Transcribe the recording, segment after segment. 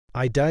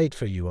I died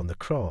for you on the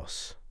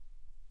cross.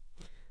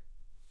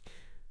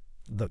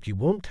 Look, you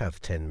won't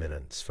have 10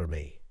 minutes for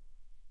me.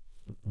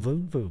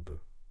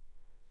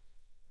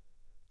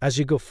 As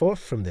you go forth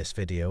from this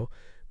video,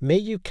 may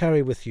you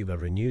carry with you a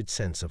renewed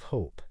sense of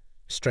hope,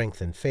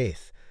 strength in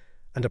faith,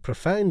 and a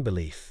profound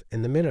belief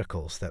in the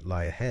miracles that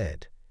lie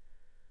ahead.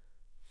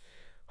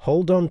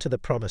 Hold on to the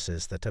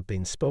promises that have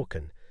been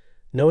spoken,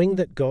 knowing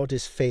that God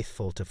is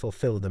faithful to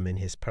fulfill them in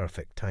His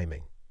perfect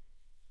timing.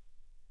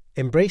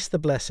 Embrace the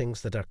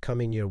blessings that are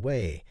coming your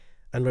way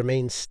and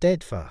remain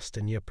steadfast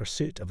in your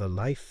pursuit of a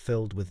life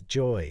filled with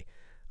joy,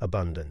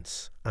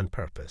 abundance, and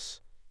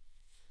purpose.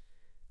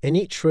 In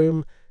each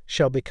room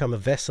shall become a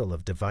vessel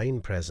of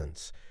divine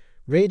presence,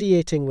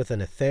 radiating with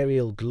an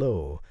ethereal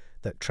glow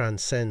that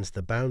transcends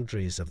the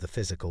boundaries of the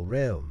physical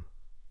realm.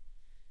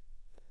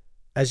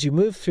 As you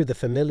move through the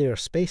familiar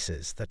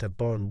spaces that have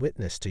borne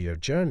witness to your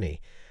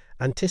journey,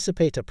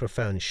 anticipate a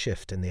profound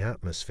shift in the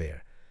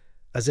atmosphere,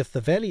 as if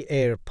the very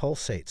air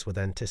pulsates with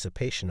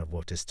anticipation of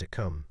what is to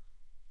come.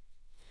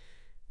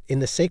 In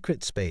the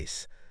sacred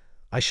space,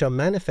 I shall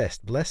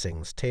manifest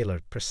blessings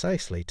tailored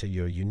precisely to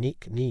your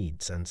unique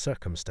needs and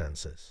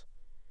circumstances.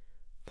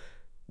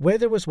 Where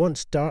there was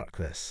once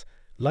darkness,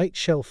 light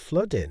shall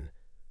flood in,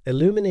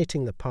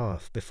 illuminating the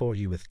path before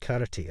you with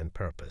clarity and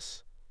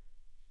purpose.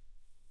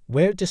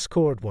 Where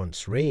discord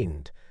once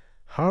reigned,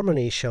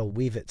 harmony shall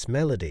weave its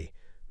melody,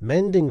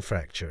 mending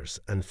fractures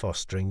and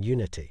fostering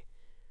unity.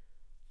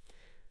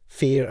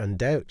 Fear and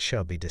doubt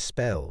shall be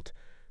dispelled,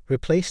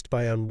 replaced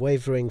by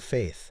unwavering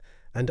faith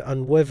and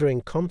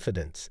unwavering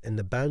confidence in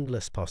the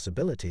boundless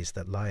possibilities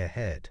that lie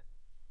ahead.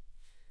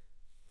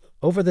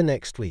 Over the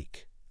next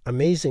week,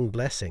 amazing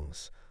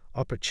blessings,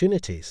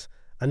 opportunities,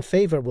 and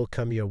favor will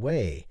come your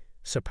way,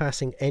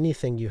 surpassing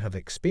anything you have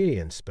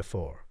experienced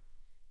before.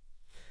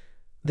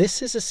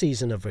 This is a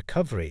season of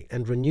recovery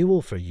and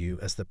renewal for you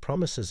as the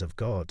promises of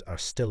God are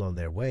still on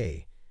their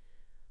way.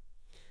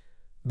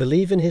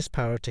 Believe in His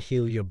power to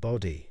heal your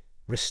body,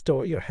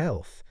 restore your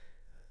health,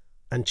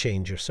 and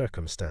change your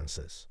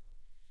circumstances.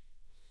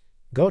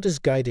 God is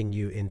guiding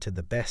you into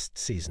the best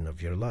season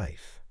of your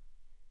life.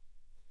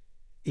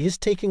 He is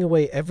taking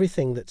away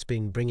everything that's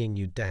been bringing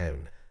you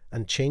down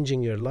and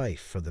changing your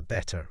life for the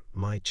better,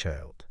 my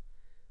child.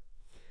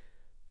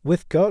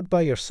 With God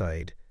by your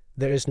side,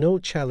 there is no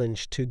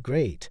challenge too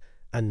great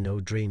and no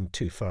dream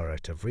too far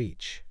out of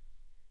reach.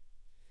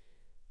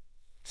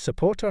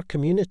 Support our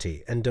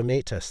community and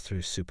donate us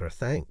through Super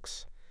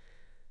Thanks.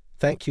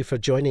 Thank you for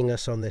joining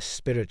us on this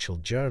spiritual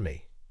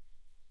journey.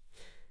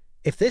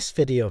 If this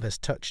video has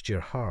touched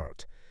your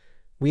heart,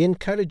 we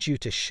encourage you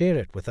to share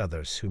it with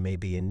others who may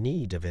be in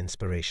need of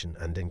inspiration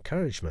and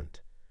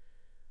encouragement.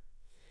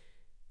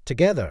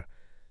 Together,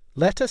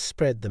 let us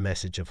spread the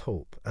message of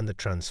hope and the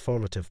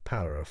transformative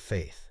power of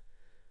faith.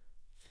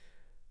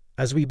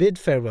 As we bid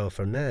farewell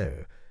for now,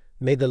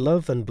 may the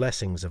love and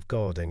blessings of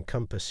God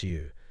encompass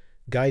you,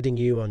 guiding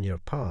you on your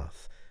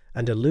path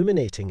and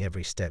illuminating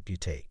every step you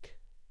take.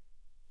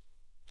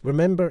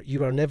 Remember,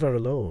 you are never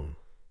alone.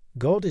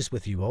 God is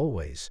with you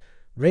always,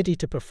 ready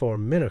to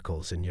perform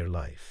miracles in your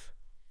life.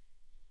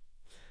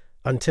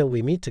 Until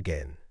we meet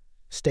again,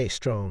 stay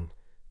strong,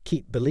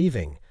 keep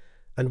believing,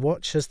 and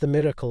watch as the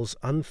miracles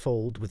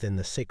unfold within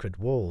the sacred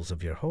walls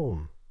of your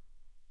home.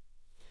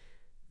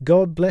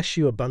 God bless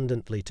you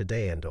abundantly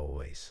today and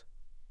always.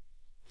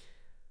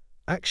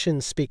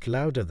 Actions speak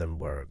louder than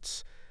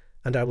words,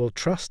 and I will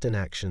trust in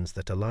actions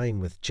that align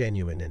with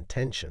genuine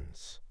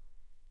intentions.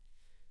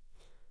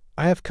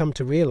 I have come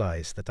to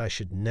realize that I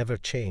should never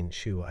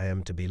change who I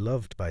am to be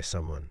loved by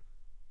someone.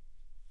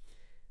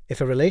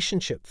 If a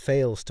relationship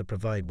fails to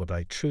provide what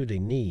I truly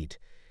need,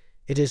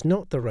 it is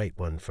not the right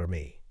one for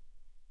me.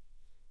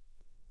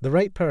 The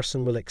right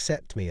person will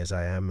accept me as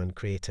I am and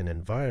create an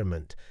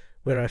environment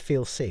where I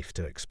feel safe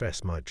to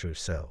express my true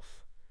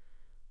self.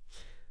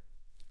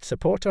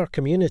 Support our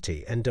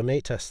community and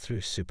donate us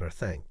through Super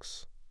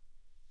Thanks.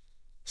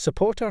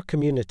 Support our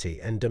community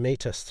and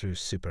donate us through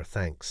Super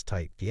Thanks.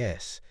 Type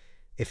yes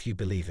if you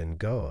believe in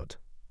God.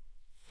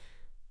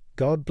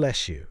 God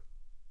bless you.